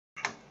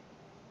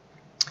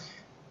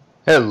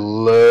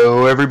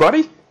Hello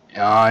everybody,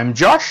 I'm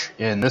Josh,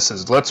 and this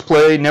is Let's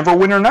Play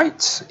Neverwinter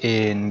Nights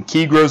in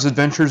Keagro's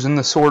Adventures in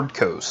the Sword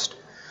Coast.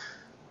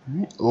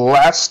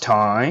 Last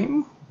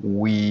time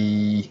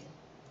we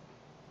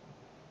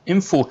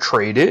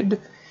infiltrated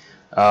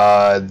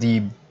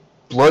the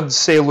Blood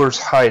Sailor's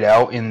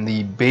hideout in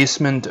the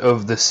basement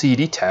of the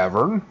Seedy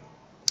Tavern,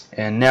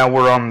 and now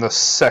we're on the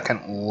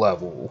second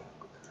level.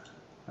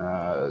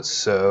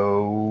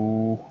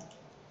 So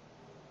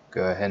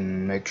go ahead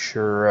and make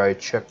sure I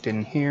checked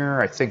in here.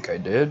 I think I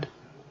did.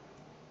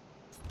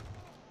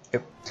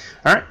 Yep.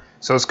 Alright,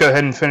 so let's go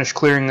ahead and finish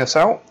clearing this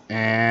out,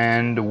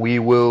 and we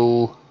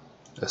will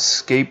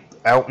escape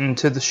out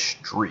into the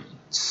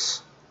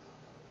streets.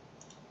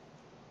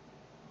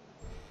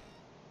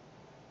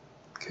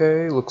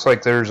 Okay, looks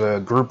like there's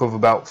a group of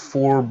about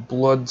 4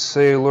 blood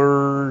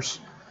sailors.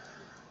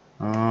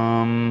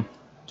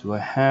 Do I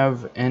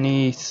have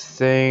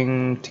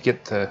anything to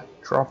get the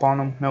drop on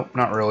them? Nope,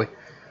 not really.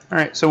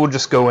 Alright, so we'll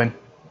just go in.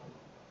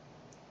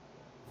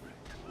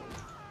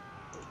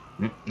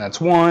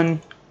 That's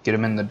one. Get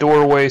them in the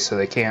doorway so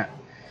they can't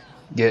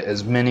get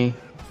as many,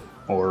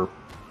 or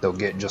they'll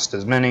get just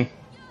as many.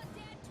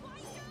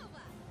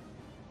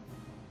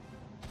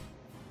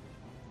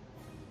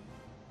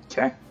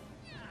 Okay.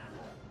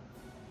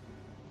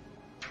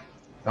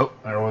 Oh,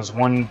 there was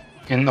one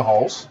in the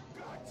halls.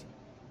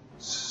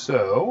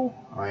 So,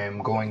 I am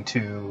going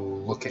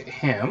to look at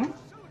him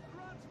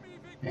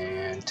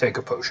and take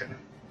a potion.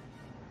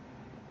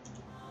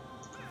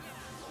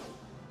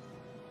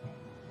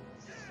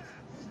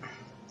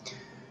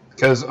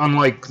 Because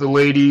unlike the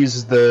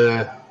ladies,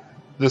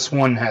 this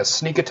one has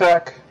sneak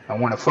attack. I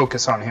want to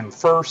focus on him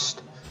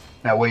first.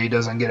 That way he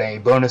doesn't get any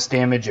bonus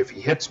damage if he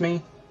hits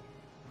me.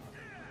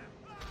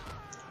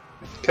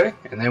 Okay,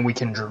 and then we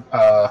can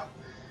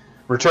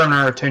return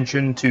our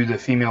attention to the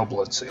female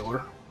blood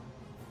sailor.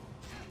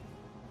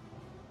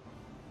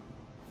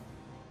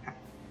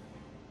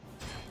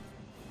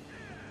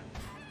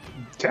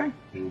 Okay,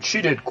 and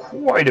she did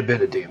quite a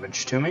bit of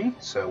damage to me,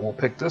 so we'll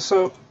pick this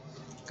up.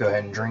 Go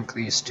ahead and drink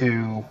these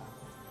 2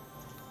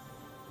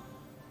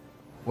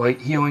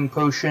 light healing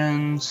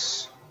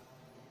potions,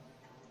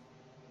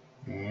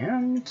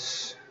 and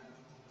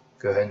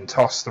go ahead and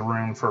toss the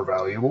room for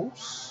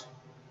valuables.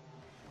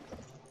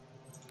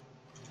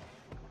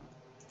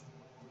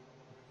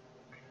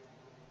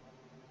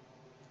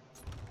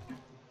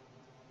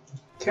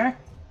 Okay.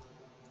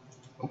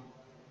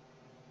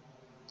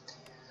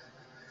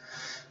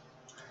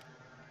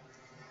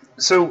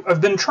 So I've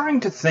been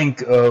trying to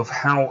think of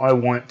how I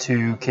want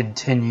to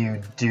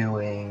continue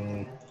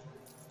doing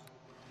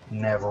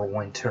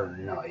Neverwinter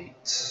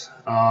Nights.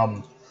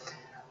 I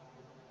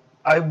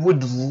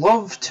would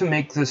love to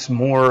make this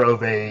more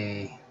of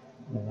a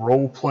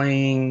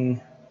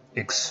role-playing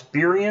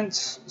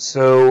experience,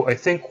 so I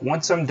think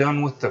once I'm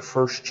done with the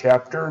first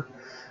chapter,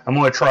 I'm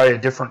going to try a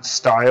different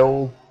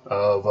style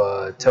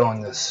of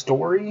telling this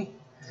story.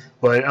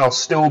 But I'll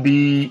still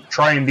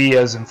try and be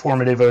as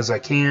informative as I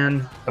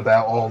can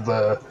about all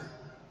the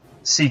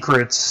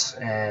secrets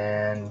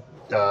and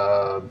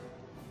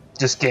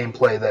just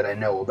gameplay that I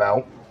know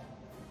about.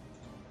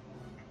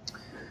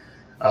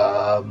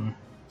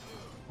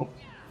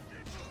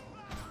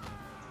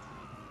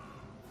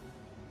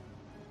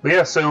 But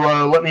yeah, so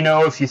let me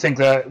know if you think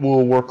that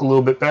will work a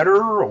little bit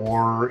better,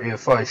 or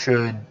if I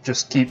should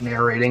just keep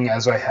narrating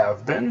as I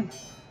have been.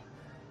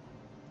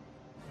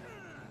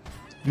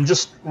 I'm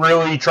just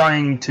really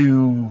trying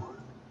to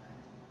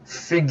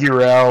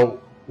figure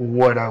out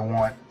what I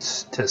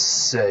want to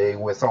say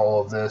with all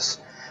of this.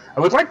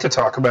 I would like to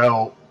talk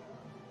about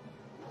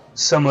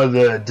some of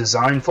the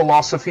design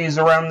philosophies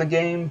around the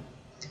game,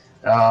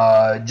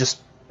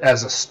 just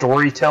as a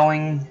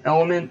storytelling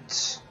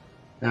element.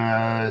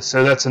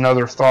 So that's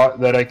another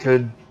thought that I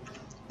could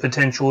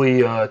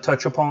potentially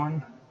touch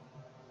upon.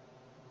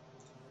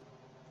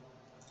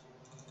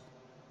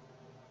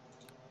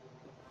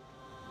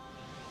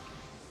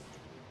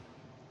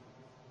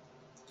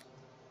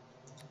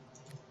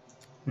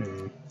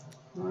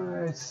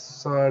 I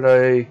thought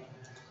oh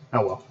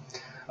well.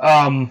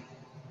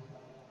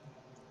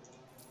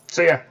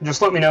 So yeah,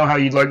 just let me know how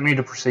you'd like me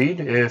to proceed.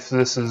 If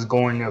this is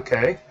going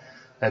okay,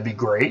 that'd be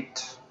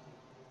great.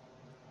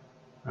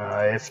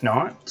 If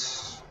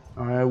not,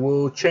 I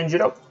will change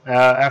it up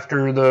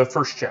after the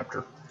first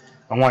chapter.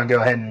 I want to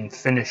go ahead and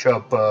finish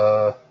up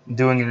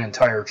doing an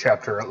entire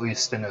chapter, at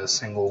least in a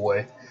single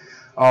way.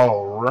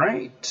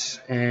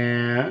 Alright,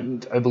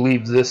 and I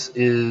believe this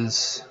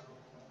is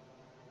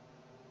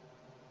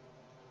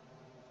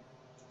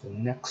the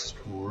next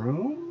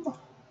room.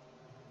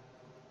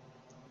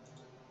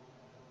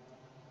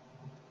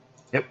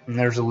 Yep, and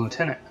there's a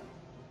lieutenant.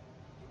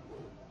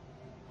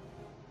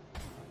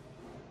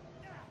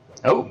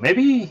 Oh,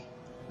 maybe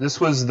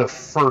this was the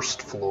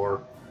first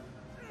floor.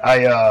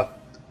 I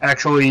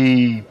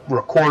actually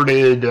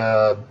recorded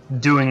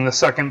doing the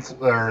second,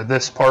 or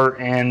this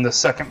part and the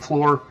second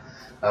floor,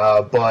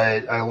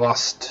 but I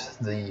lost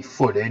the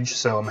footage,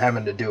 so I'm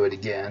having to do it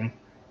again.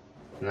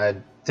 And I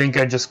think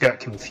I just got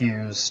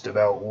confused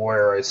about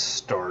where I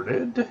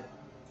started.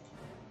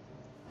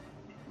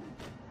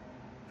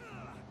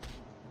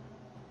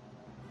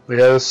 But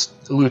yeah, this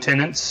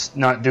lieutenant's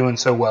not doing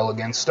so well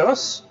against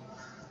us.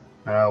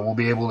 We'll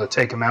be able to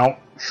take him out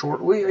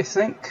shortly, I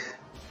think.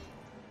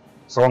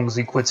 As long as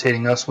he quits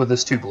hitting us with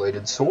his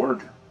two-bladed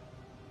sword.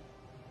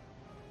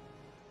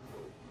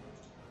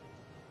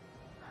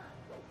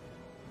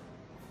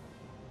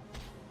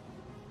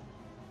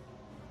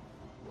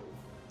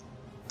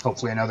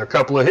 Hopefully another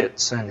couple of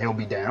hits and he'll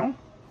be down.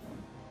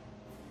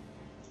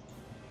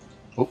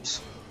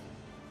 Oops.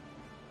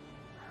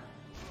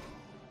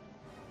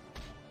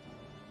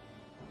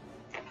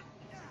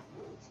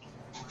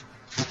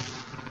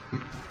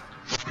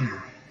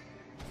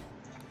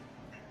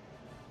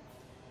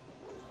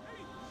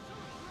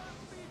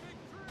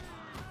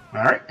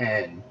 Alright,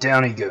 and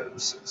down he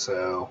goes.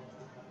 So,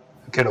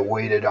 I could have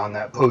waited on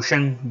that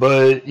potion,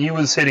 but he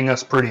was hitting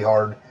us pretty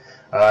hard.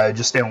 I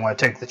just didn't want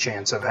to take the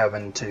chance of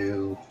having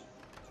to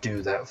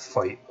do that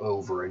fight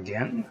over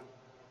again.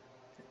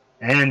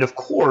 And of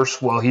course,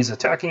 while he's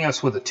attacking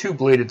us with a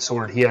two-bladed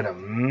sword, he had a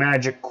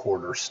magic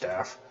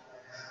quarterstaff.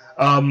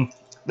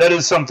 That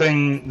is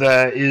something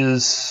that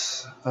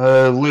is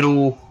a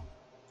little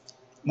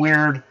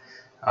weird.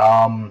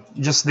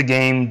 Just the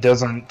game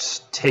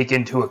doesn't take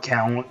into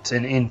account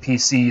an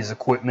NPC's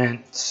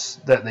equipment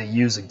that they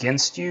use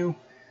against you,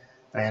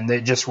 and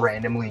it just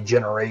randomly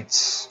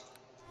generates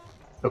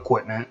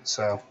equipment,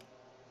 so.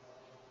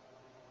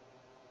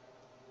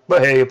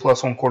 But hey, a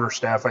 +1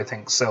 quarterstaff I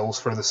think sells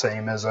for the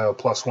same as a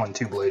 +1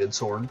 two-bladed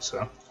sword,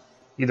 so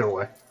either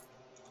way.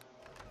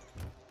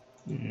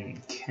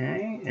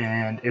 Okay,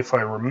 and if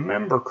I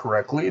remember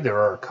correctly, there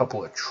are a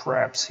couple of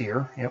traps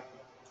here. Yep.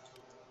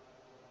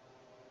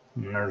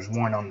 And there's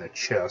one on the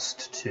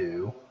chest,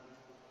 too.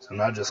 So I'm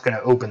not just going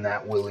to open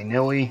that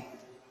willy-nilly.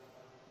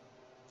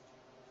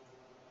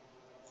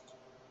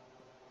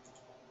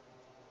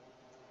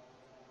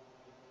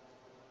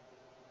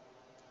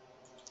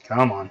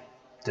 Come on.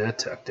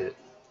 Detect it.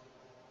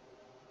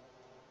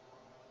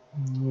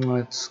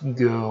 Let's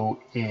go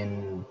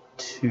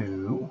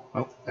into...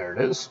 Oh, there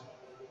it is.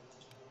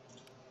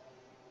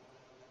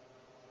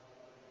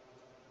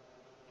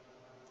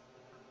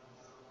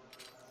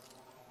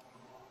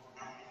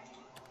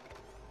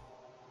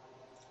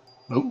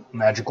 Oh,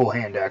 magical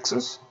hand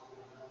axes.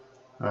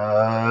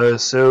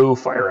 So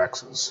fire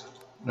axes.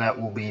 That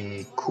will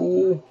be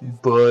cool,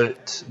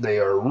 but they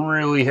are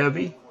really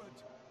heavy.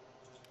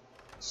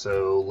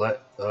 So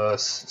let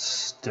us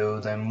stow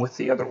them with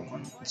the other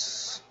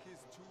ones.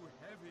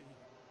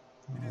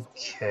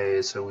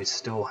 Okay, so we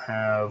still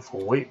have a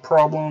weight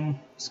problem.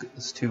 Let's get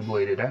this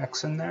two-bladed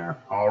axe in there.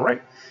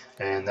 Alright,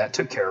 and that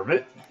took care of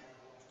it.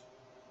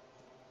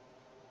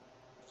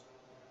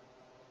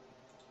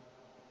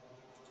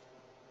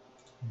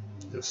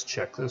 Just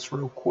check this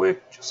real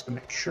quick, just to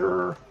make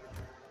sure.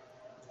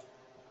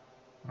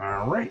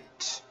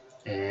 Alright,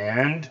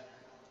 and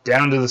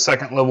down to the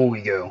second level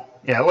we go.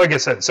 Yeah, like I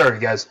said, sorry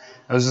guys,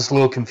 I was just a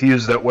little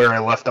confused at where I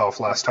left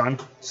off last time,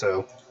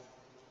 so.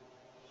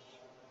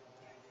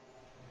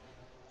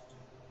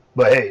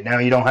 But hey, now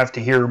you don't have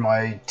to hear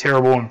my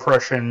terrible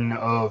impression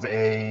of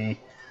a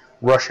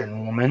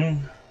Russian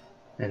woman,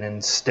 and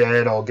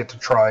instead I'll get to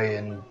try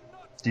and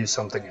do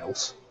something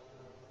else.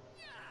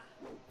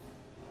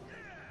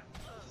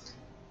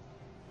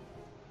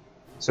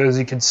 So as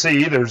you can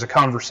see, there's a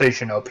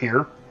conversation up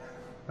here,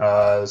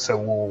 so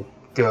we'll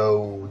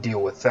go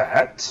deal with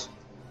that.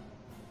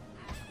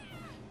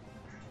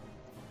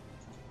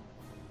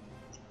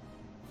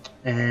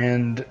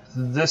 And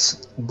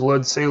this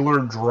Blood Sailor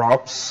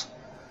drops,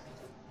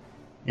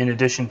 in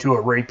addition to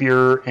a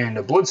rapier and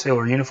a Blood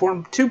Sailor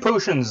uniform, 2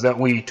 potions that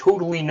we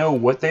totally know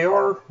what they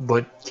are,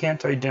 but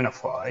can't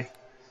identify.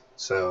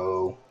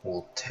 So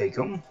we'll take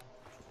them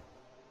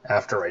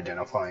after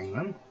identifying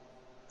them.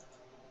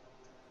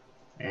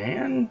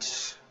 And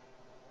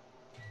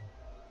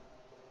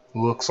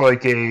looks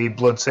like a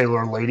Blood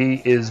Sailor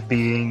lady is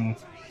being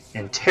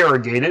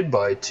interrogated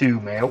by 2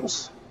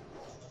 males.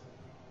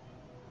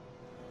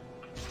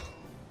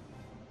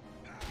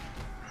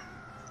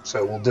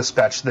 So we'll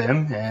dispatch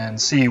them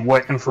and see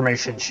what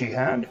information she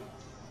had.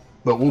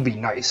 But we'll be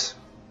nice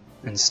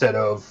instead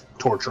of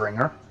torturing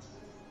her.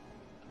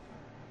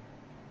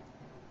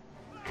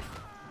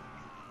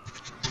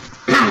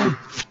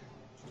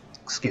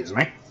 Excuse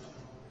me.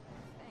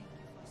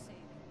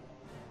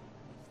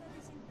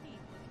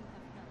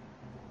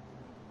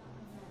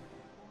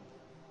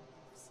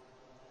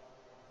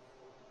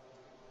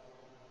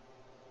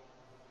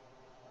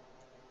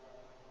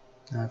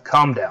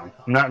 Calm down.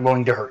 I'm not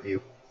going to hurt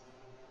you.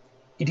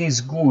 It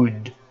is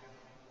good.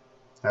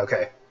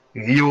 Okay.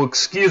 You'll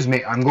excuse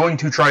me. I'm going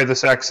to try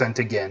this accent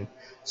again,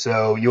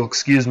 so you'll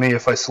excuse me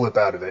if I slip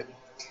out of it.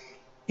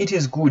 It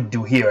is good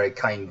to hear a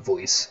kind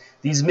voice.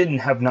 These men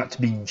have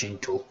not been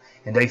gentle,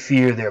 and I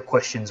fear their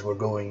questions were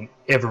growing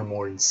ever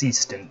more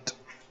insistent.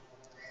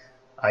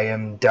 I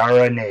am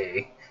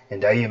Darane,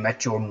 and I am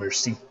at your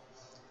mercy.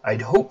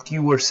 I'd hoped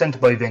you were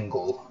sent by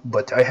Vangaul,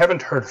 but I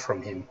haven't heard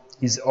from him.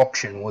 His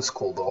auction was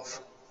called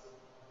off.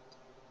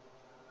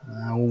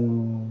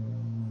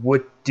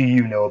 What do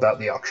you know about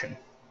the auction?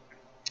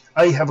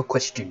 I have a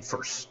question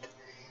first,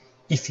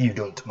 if you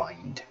don't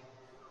mind.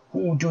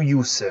 Who do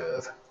you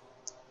serve?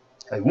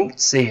 I won't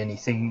say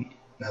anything.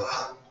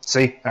 Ugh,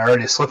 see, I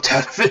already slipped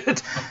out of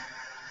it.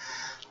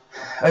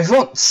 I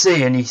won't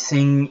say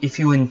anything if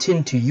you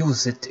intend to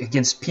use it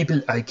against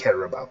people I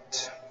care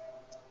about.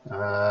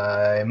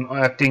 I'm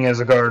acting as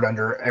a guard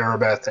under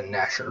Arabath and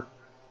Nasher.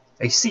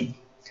 I see.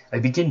 I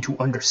begin to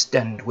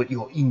understand what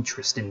your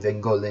interest in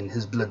Vangaul and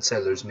his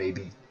blood-sellers may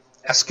be.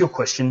 Ask your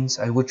questions,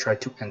 I will try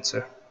to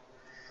answer.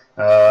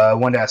 I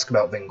want to ask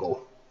about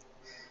Vangaul.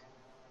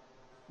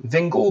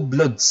 Vangaul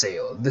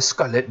Bloodsail, the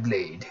Scarlet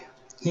Blade.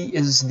 He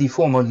is the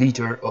former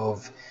leader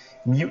of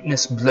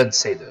mutinous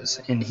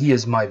blood-sailors, and he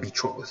is my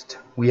betrothed.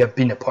 We have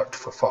been apart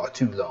for far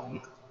too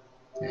long.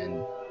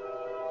 And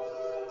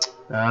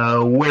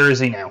where is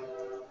he now?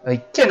 I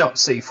cannot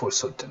say for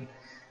certain,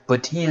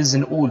 but he is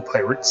an old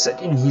pirate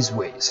set in his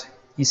ways.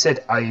 He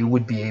said I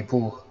would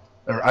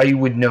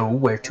know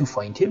where to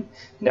find him,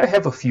 and I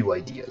have a few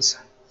ideas.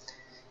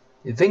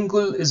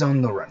 Vangaul is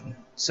on the run,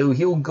 so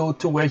he'll go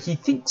to where he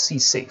thinks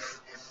he's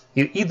safe.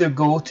 He'll either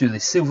go to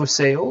the Silver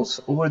Sails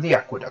or the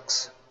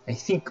Aqueducts. I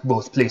think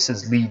both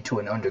places lead to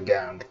an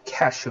underground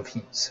cache of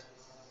his.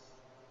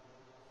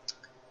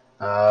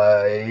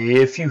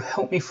 If you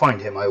help me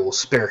find him, I will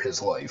spare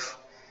his life.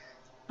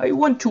 I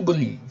want to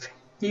believe.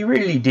 He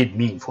really did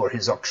mean for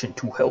his auction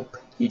to help.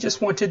 He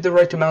just wanted the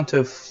right amount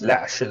of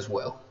flash as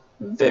well.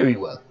 Very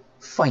well.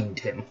 Find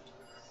him.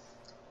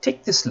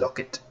 Take this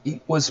locket.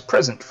 It was a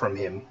present from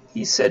him.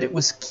 He said it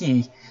was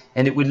key,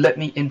 and it would let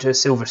me enter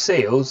Silver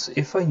Sails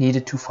if I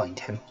needed to find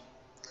him.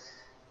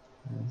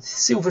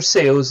 Silver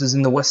Sails is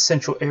in the west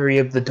central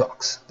area of the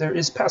docks. There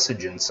is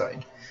passage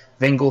inside.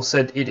 Vangaul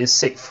said it is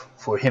safe,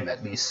 for him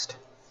at least.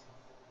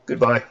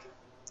 Goodbye.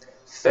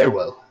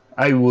 Farewell.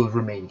 I will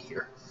remain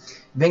here.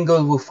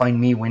 Vangaul will find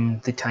me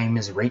when the time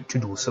is right to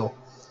do so,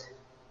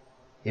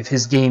 if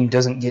his game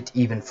doesn't get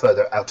even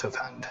further out of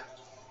hand.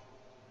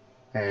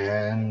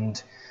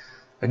 And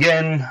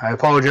again, I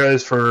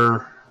apologize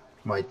for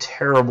my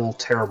terrible,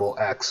 terrible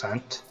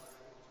accent,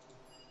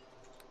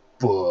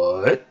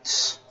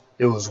 but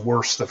it was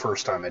worse the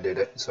first time I did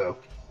it, so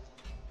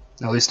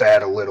at least I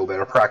had a little bit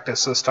of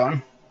practice this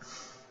time.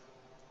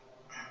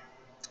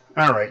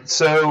 Alright,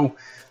 so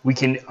we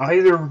can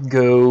either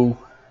go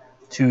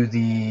to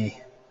the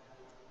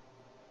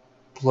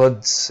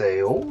Blood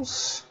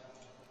Sails,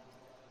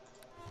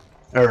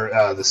 or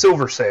the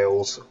Silver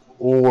Sails,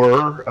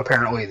 or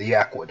apparently the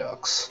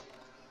Aqueducts.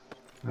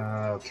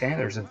 Okay,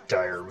 there's a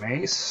dire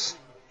mace.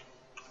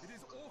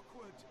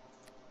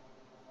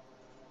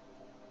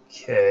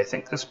 Okay, I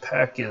think this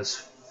pack is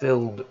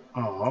filled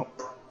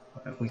up.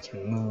 We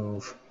can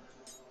move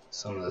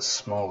some of the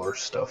smaller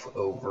stuff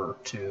over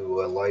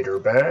to a lighter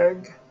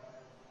bag.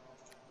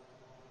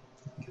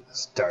 Get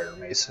this dire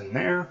mace in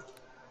there.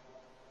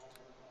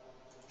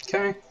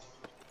 Okay.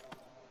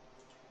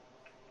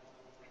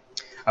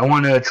 I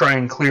want to try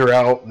and clear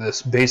out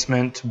this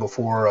basement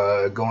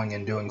before going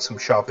and doing some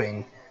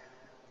shopping.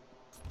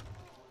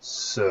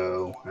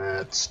 So,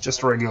 it's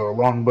just a regular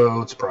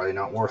longbow. It's probably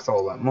not worth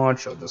all that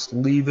much. I'll just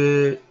leave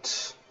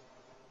it.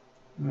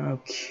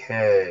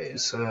 Okay,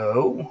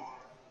 so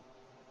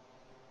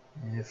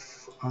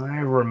if I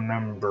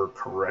remember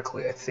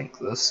correctly, I think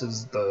this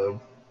is the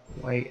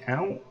way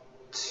out.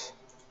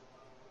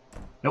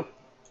 Nope.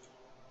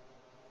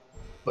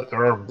 But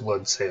there are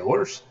blood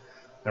sailors.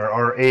 There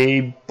are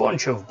a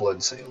bunch of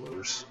blood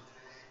sailors.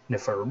 And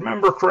if I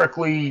remember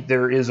correctly,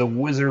 there is a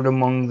wizard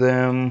among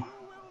them.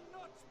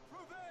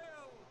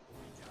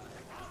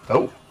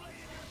 Oh,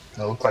 it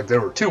looked like there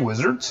were two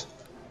wizards,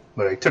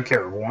 but I took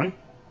care of one.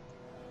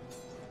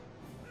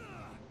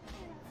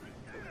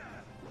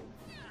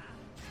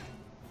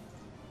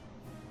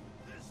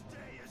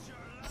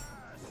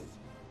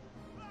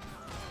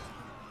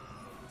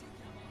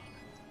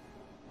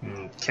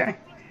 Okay.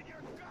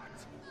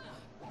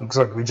 Looks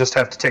like we just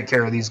have to take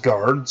care of these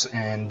guards,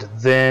 and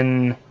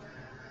then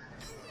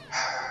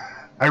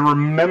I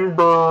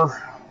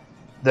remember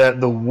that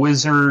the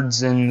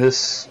wizards in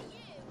this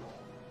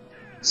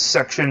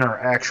section are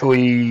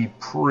actually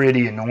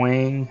pretty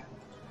annoying,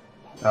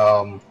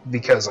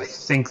 because I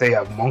think they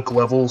have monk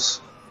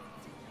levels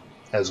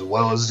as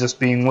well as just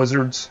being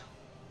wizards.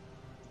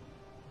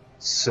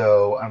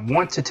 So I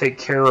want to take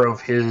care of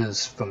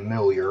his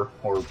familiar,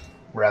 or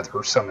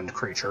rather summoned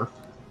creature.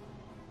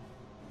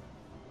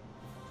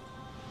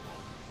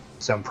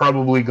 So I'm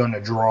probably going to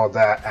draw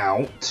that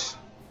out.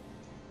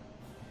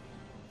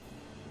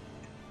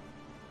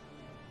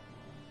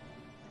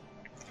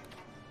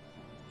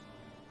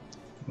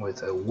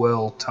 With a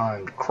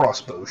well-timed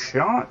crossbow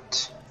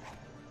shot,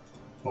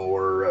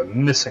 or a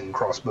missing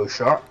crossbow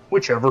shot,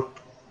 whichever.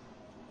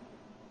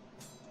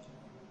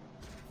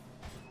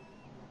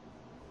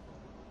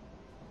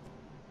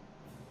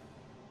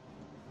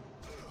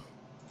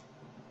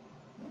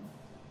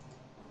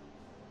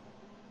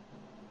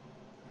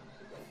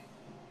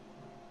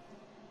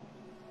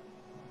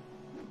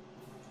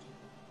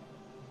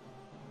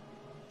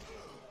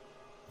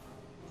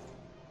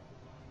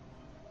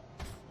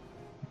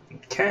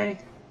 Okay.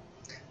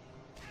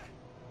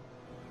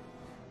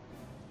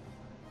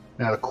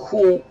 Now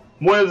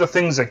one of the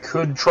things I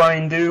could try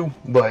and do,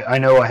 but I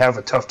know I have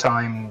a tough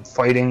time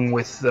fighting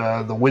with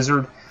the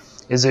wizard,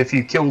 is if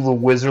you kill the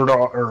wizard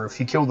or if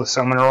you kill the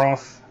summoner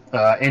off,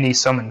 any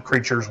summoned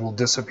creatures will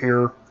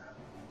disappear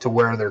to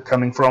where they're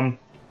coming from,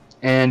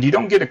 and you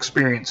don't get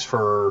experience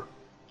for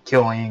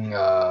killing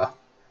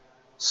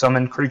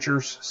summoned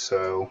creatures.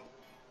 So,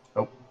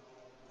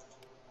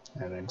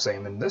 and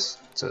examine this.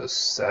 It's a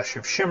Sash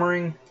of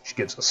Shimmering, which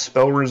gives us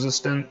spell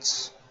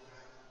resistance.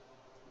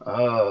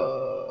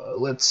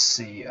 Let's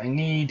see, I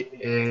need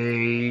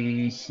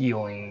a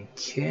healing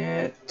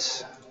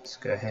kit. Let's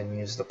go ahead and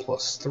use the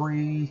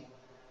 +3.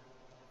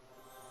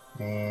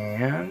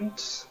 And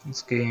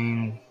let's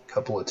gain a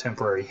couple of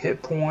temporary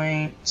hit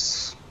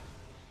points.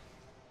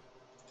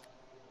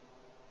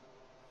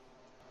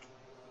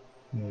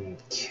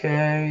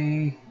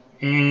 Okay,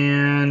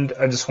 and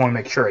I just want to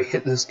make sure I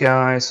hit this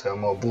guy, so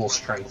I'm going to bull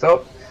strength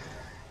up.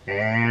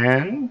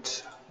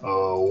 And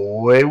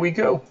away we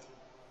go.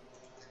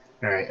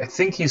 Alright, I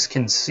think he's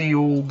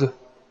concealed,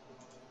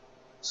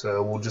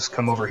 so we'll just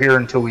come over here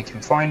until we can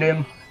find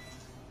him.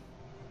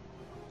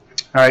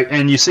 Alright,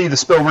 and you see the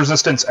spell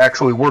resistance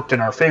actually worked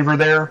in our favor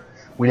there.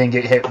 We didn't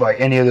get hit by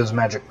any of those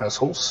magic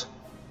missiles.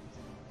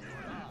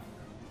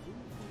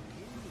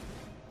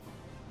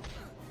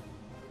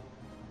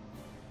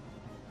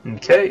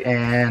 Okay,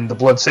 and the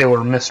Blood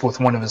Sailor missed with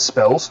one of his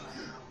spells.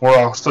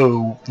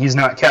 He's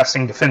not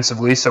casting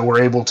defensively, so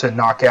we're able to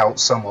knock out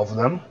some of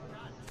them.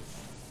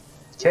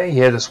 Okay, he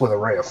hit us with a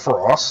Ray of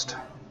Frost.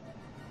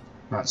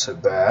 Not so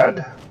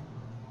bad.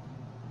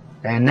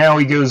 And now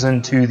he goes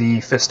into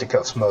the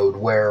Fisticuffs mode,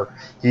 where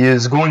he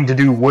is going to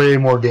do way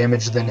more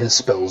damage than his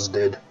spells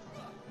did.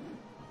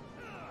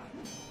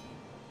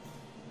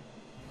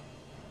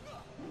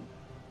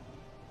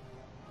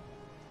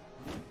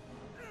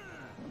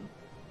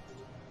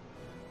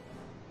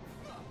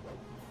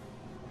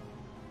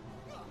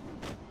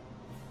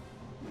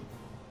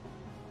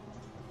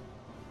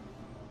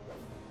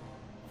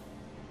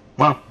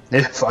 Well,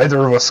 if either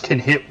of us can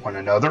hit one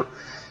another,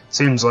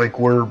 seems like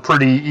we're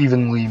pretty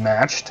evenly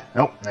matched.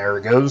 Oh, there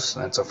it goes.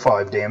 That's a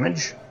 5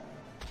 damage.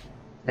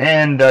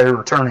 And a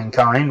returning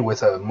kind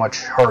with a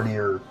much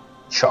hardier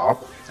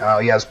chop.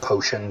 He has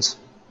potions.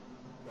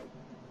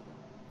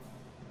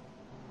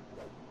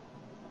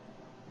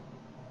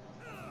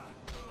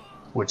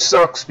 Which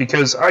sucks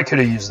because I could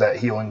have used that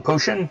healing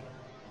potion.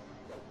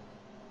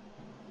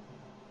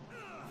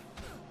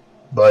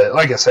 But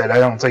like I said, I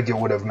don't think it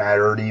would have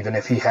mattered even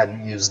if he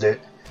hadn't used it.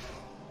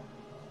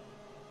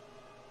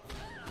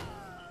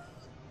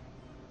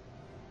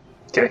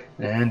 Okay,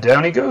 and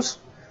down he goes.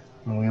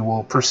 And we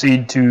will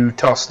proceed to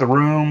toss the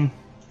room.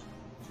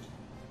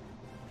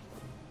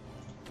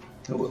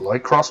 Oh, a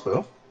light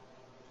crossbow.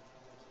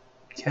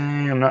 Okay,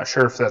 I'm not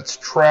sure if that's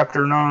trapped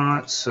or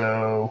not,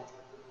 so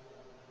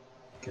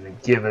gonna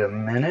give it a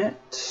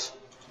minute.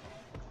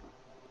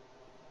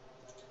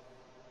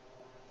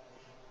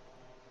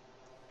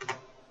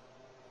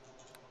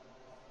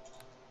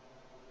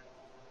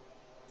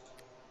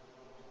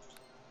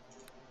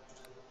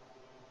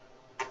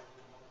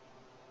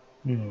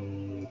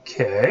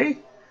 Okay.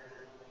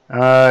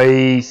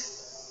 I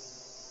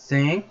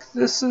think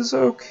this is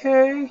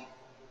okay.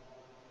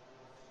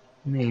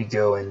 Let me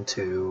go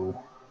into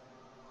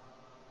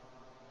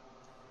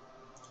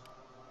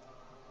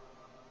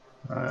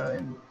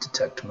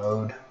detect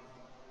mode.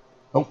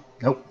 Oh,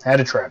 nope,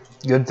 had a trap.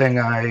 Good thing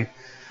I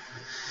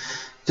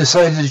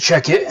decided to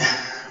check it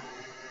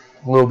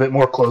a little bit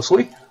more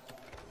closely.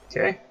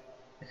 Okay.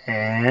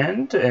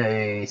 And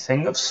a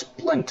thing of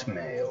splint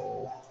mail.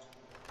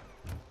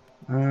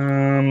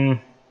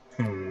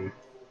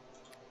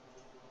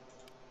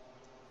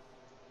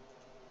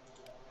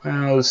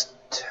 Well, this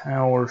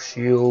tower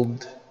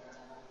shield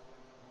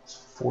is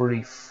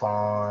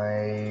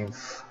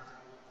 45.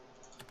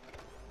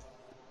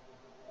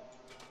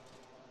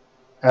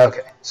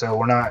 Okay, so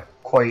we're not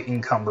quite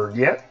encumbered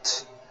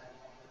yet.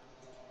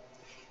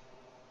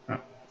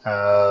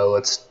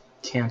 Let's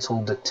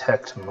cancel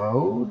detect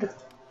mode.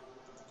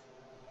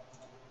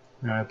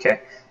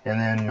 Okay, and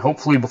then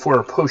hopefully before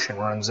our potion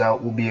runs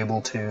out, we'll be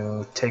able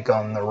to take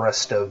on the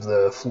rest of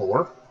the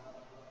floor.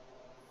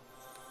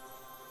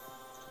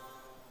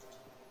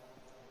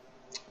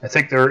 I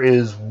think there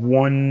is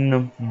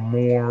one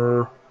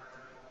more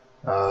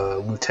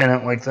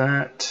lieutenant like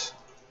that.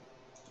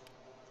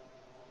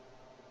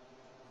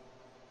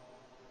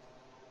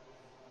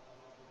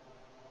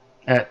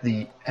 At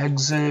the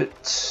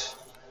exit.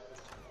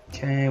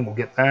 Okay, we'll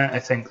get that. I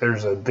think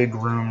there's a big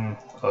room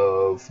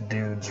of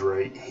dudes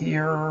right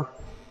here.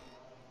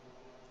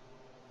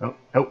 Oh,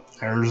 nope,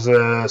 there's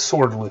a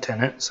sword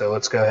lieutenant, so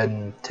let's go ahead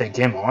and take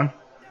him on.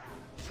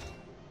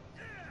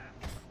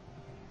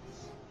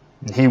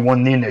 And he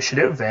won the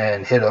initiative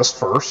and hit us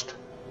first.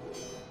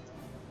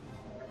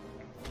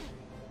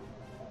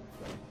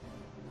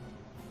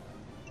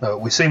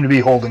 We seem to be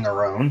holding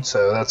our own,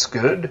 so that's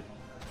good.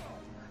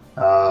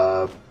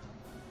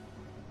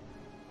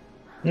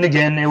 And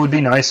again, it would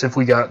be nice if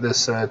we got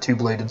this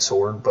two-bladed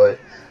sword, but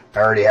I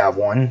already have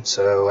one,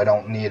 so I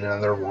don't need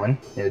another one.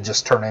 It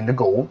just turned into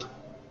gold.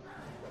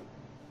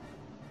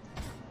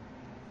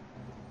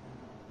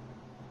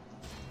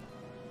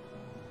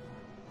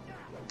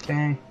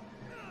 Okay.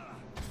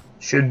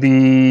 Should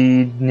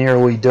be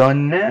nearly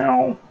done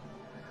now.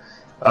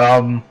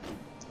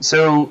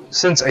 So,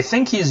 since I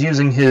think he's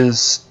using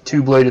his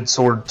two-bladed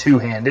sword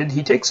two-handed,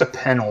 he takes a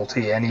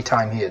penalty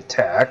anytime he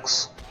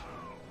attacks.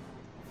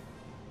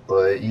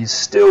 But he's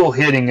still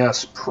hitting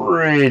us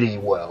pretty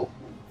well.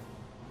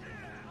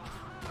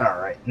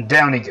 Alright, and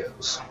down he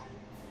goes.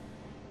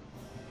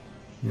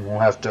 We'll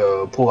have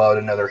to pull out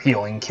another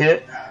healing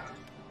kit.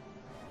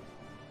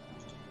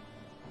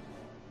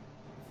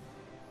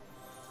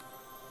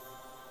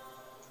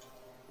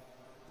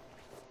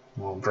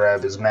 We'll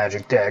grab his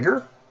magic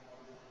dagger.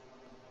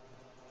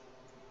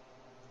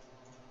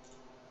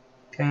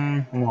 Okay,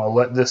 I'm going to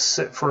let this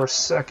sit for a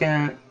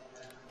second.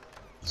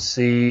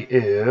 See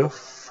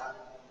if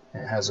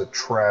it has a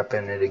trap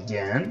in it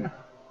again.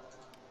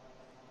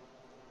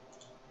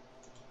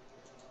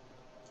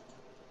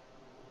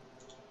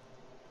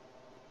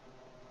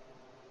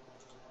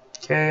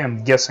 Okay,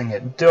 I'm guessing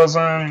it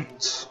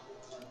doesn't.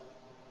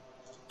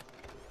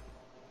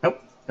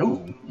 Nope.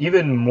 Ooh,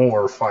 even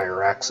more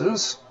fire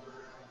axes.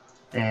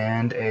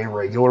 And a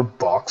regular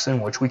box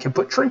in which we can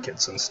put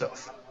trinkets and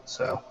stuff.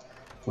 So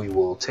we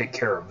will take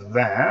care of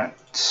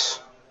that.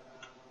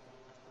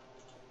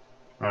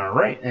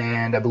 Alright,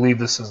 and I believe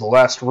this is the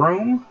last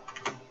room.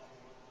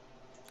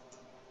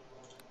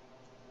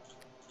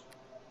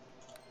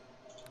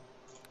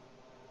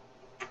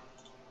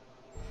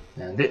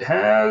 And it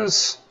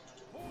has...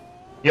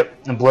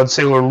 Yep, a Blood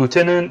Sailor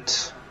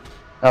Lieutenant.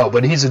 Oh,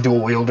 but he's a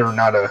dual wielder,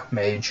 not a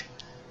mage.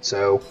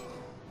 So...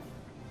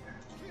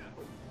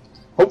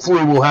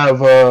 hopefully we'll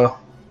have a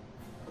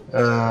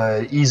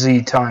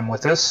easy time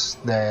with this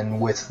than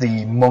with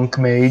the monk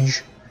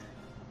mage.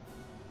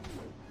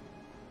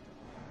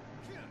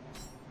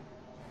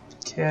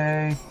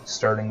 Okay,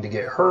 starting to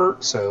get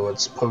hurt, so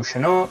let's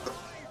potion up.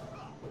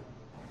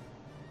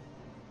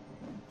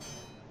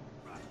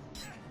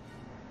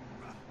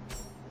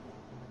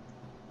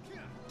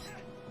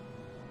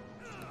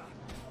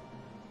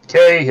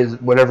 Okay,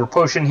 his whatever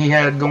potion he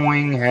had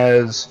going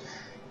has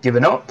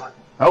given up.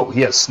 Oh,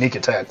 he has sneak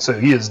attack, so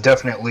he is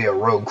definitely a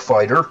rogue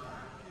fighter.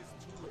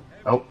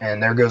 Oh,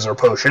 and there goes our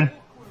potion.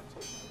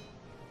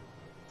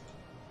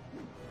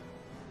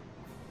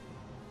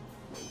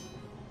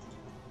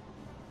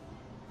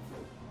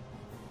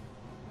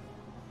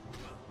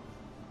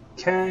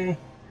 Okay.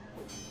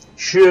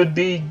 Should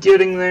be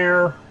getting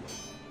there.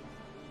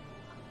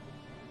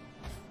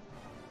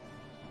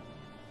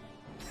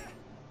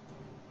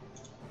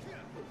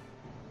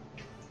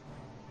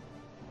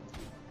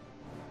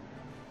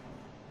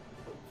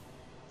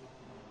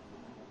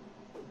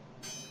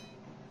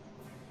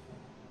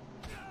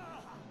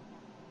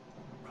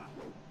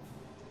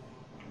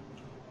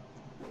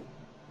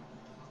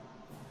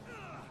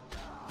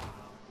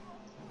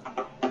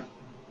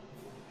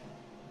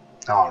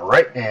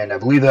 Alright, and I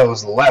believe that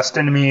was the last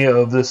enemy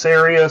of this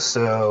area,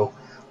 so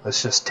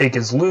let's just take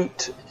his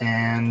loot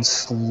and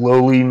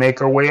slowly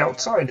make our way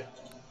outside.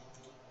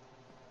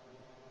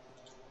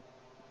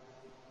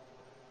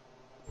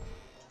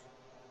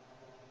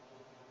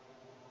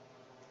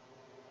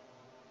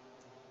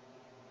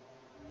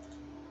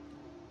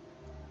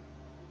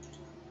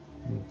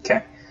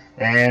 Okay,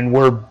 and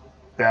we're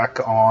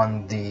back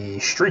on the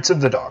streets of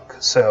the dock.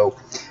 So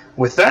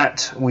with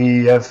that,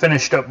 we have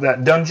finished up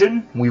that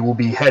dungeon. We will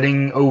be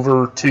heading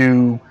over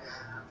to,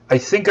 I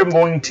think I'm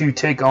going to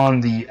take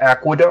on the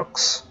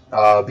aqueducts,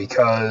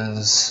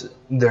 because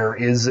there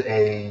is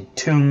a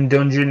tomb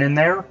dungeon in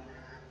there.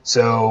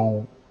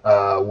 So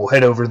we'll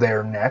head over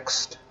there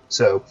next.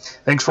 So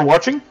thanks for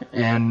watching,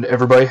 and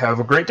everybody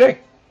have a great day.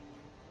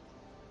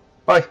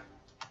 Bye.